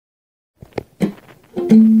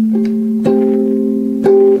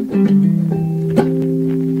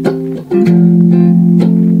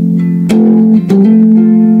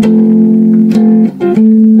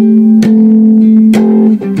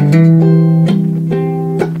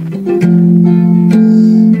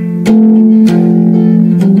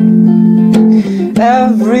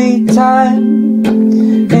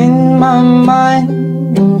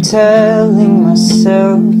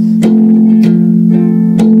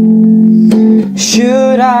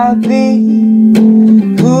should I be?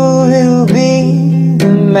 Who will be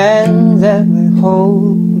the man that will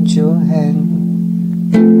hold your hand?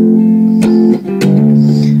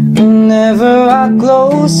 Whenever I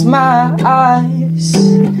close my eyes,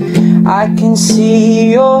 I can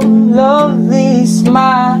see your lovely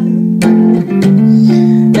smile,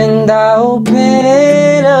 and I open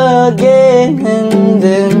it again, and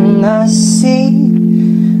then I see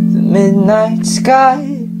the midnight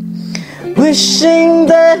sky, wishing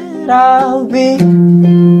that I'll be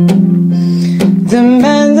the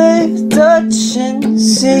man that you touch and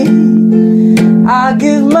see. I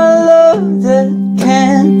give my love that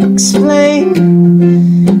can't explain.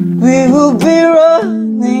 We will be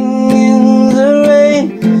running in the rain,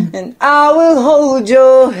 and I will hold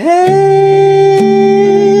your hand.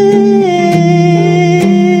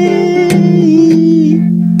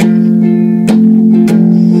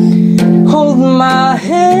 Hold my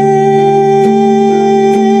hand.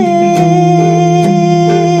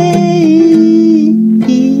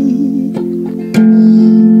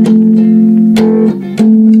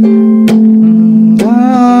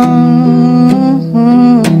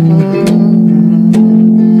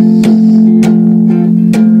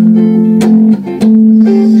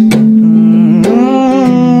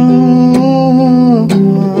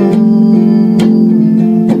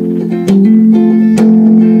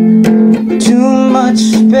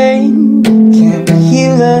 Pain can't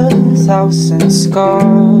heal 1,000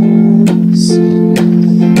 scars.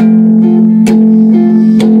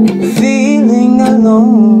 Feeling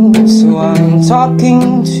alone, so I'm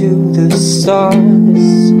talking to the stars.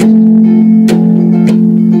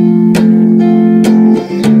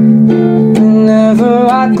 Whenever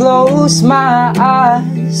I close my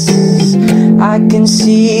eyes, I can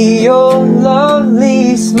see your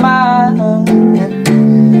lovely smile,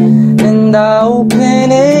 and I open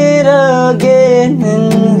it again,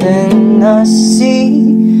 and then I see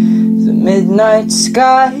the midnight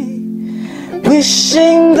sky,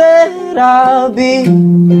 wishing that I'll be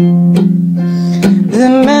the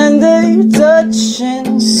man that you touch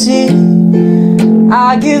and see.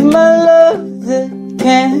 I give my love that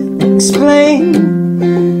can't explain.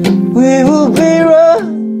 We will be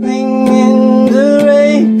running in the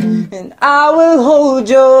rain, and I will hold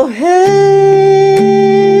your hand.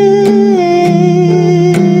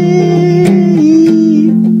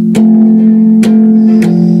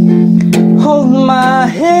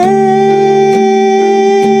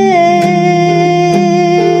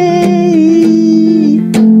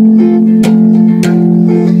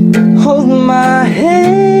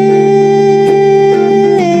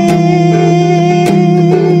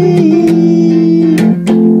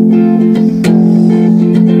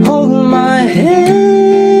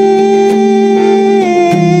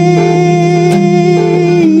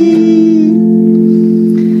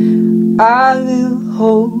 I will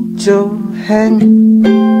hold your hand.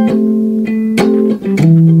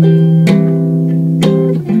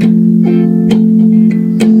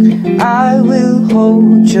 I will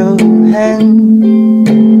hold your hand.